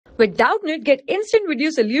With Doubtnut, get instant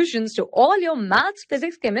video solutions to all your maths,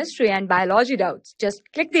 physics, chemistry, and biology doubts. Just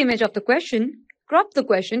click the image of the question, crop the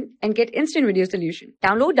question, and get instant video solution.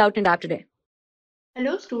 Download Doubtnut app today.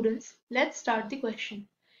 Hello students, let's start the question.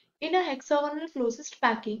 In a hexagonal closest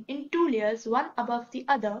packing in two layers, one above the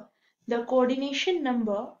other, the coordination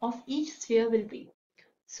number of each sphere will be.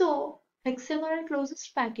 So, hexagonal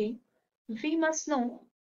closest packing, we must know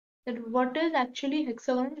that what is actually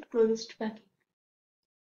hexagonal closest packing.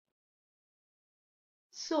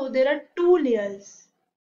 So, there are two layers,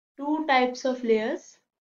 two types of layers.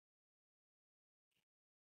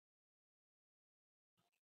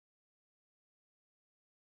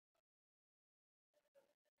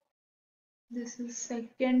 This is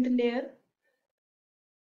second layer,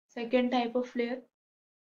 second type of layer.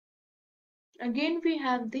 Again, we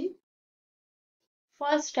have the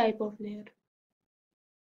first type of layer.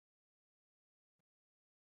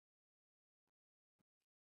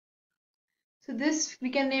 So this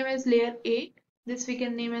we can name as layer A, this we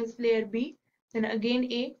can name as layer B, then again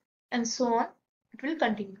A, and so on. It will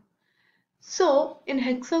continue. So in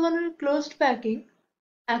hexagonal closed packing,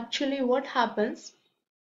 actually what happens,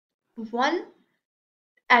 one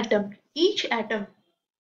atom, each atom,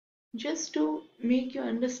 just to make you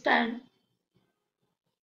understand,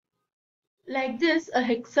 like this a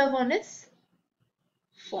hexagon is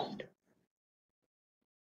formed.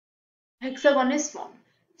 Hexagon is formed.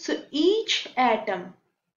 So each atom,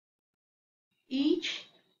 each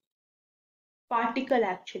particle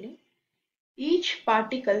actually, each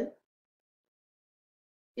particle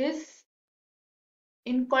is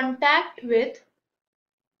in contact with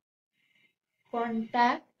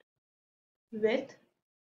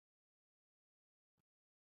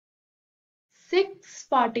six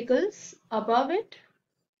particles above it,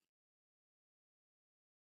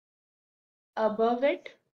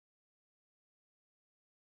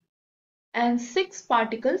 and six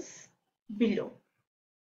particles below.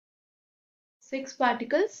 Six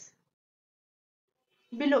particles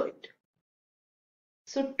below it.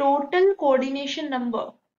 So total coordination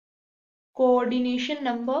number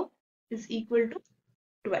is equal to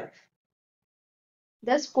 12.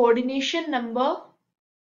 Thus coordination number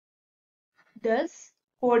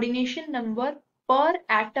per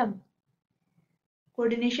atom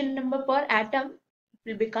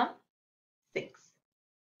will become 6.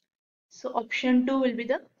 So option 2 will be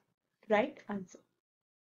the right answer.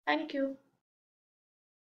 Thank you.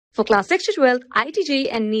 For class 6 to 12, IIT JEE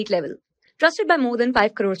and NEET level. Trusted by more than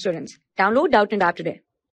 5 crore students. Download Doubtnut app today.